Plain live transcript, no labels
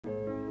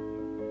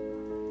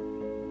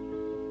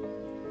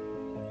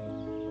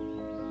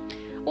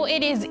Well,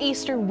 it is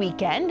Easter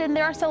weekend, and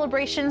there are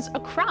celebrations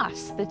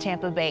across the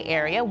Tampa Bay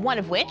area, one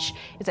of which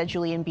is at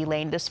Julian B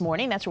Lane this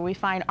morning. That's where we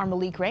find our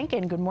Malik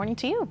Rankin. Good morning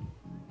to you.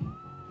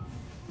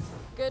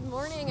 Good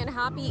morning and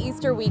happy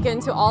Easter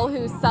weekend to all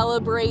who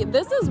celebrate.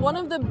 This is one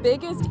of the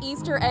biggest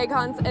Easter egg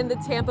hunts in the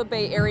Tampa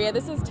Bay area.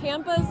 This is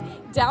Tampa's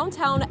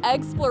Downtown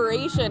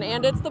Eggsploration,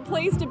 and it's the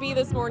place to be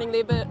this morning.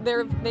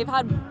 They've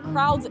had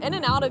crowds in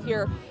and out of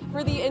here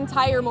for the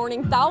entire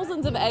morning.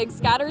 Thousands of eggs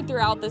scattered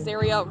throughout this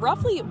area,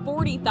 roughly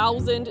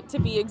 40,000 to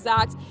be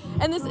exact.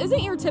 And this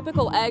isn't your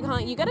typical egg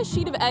hunt. You get a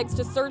sheet of eggs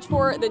to search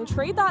for, then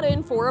trade that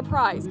in for a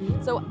prize.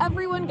 So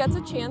everyone gets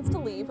a chance to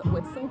leave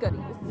with some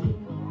goodies.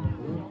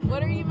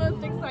 What are you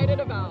most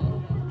excited about?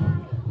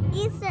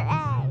 Easter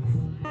eggs.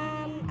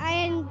 I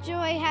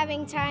enjoy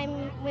having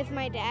time with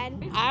my dad.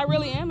 I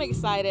really am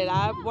excited.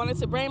 I wanted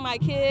to bring my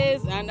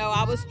kids. I know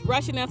I was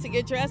rushing them to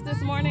get dressed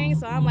this morning,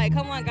 so I'm like,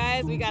 come on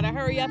guys, we gotta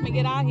hurry up and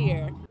get out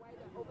here.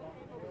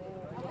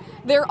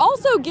 They're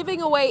also giving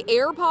away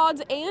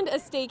AirPods and a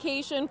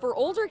staycation for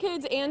older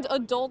kids and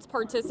adults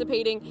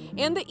participating.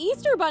 And the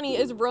Easter Bunny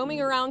is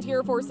roaming around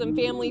here for some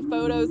family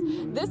photos.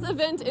 This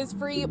event is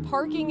free,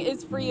 parking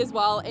is free as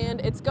well, and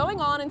it's going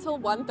on until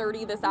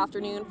 1:30 this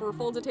afternoon. For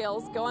full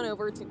details, go on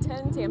over to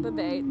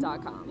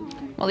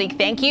 10tampabay.com. Malik,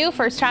 thank you.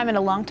 First time in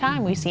a long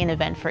time we see an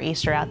event for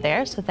Easter out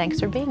there, so thanks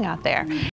for being out there.